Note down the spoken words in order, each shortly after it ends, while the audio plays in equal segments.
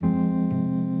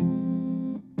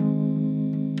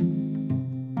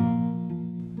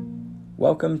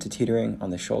Welcome to Teetering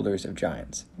on the Shoulders of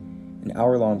Giants, an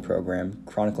hour-long program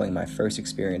chronicling my first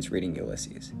experience reading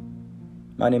Ulysses.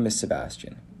 My name is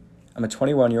Sebastian. I'm a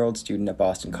 21-year-old student at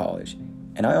Boston College,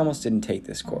 and I almost didn't take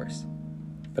this course.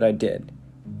 But I did,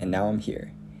 and now I'm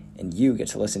here, and you get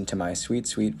to listen to my sweet,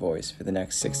 sweet voice for the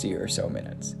next 60 or so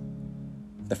minutes.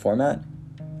 The format?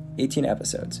 18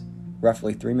 episodes,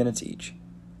 roughly 3 minutes each,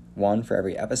 one for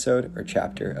every episode or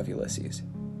chapter of Ulysses.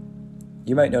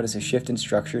 You might notice a shift in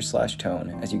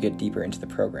structure/tone as you get deeper into the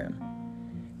program.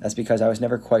 That's because I was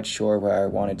never quite sure where I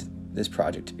wanted this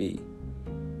project to be,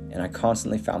 and I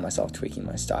constantly found myself tweaking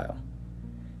my style.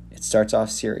 It starts off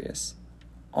serious,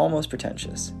 almost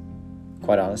pretentious.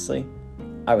 Quite honestly,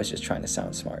 I was just trying to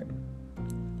sound smart.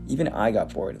 Even I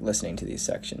got bored listening to these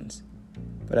sections,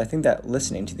 but I think that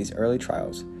listening to these early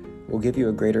trials will give you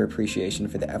a greater appreciation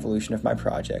for the evolution of my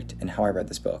project and how I read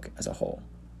this book as a whole.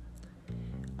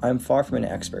 I am far from an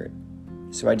expert,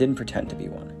 so I didn't pretend to be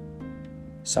one.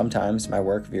 Sometimes my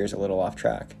work veers a little off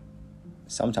track.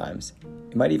 Sometimes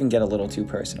it might even get a little too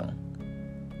personal.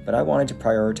 But I wanted to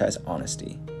prioritize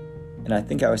honesty, and I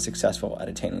think I was successful at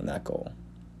attaining that goal.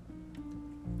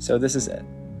 So this is it,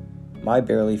 my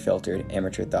barely filtered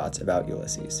amateur thoughts about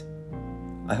Ulysses.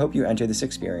 I hope you enter this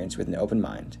experience with an open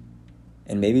mind,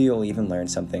 and maybe you'll even learn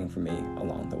something from me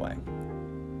along the way.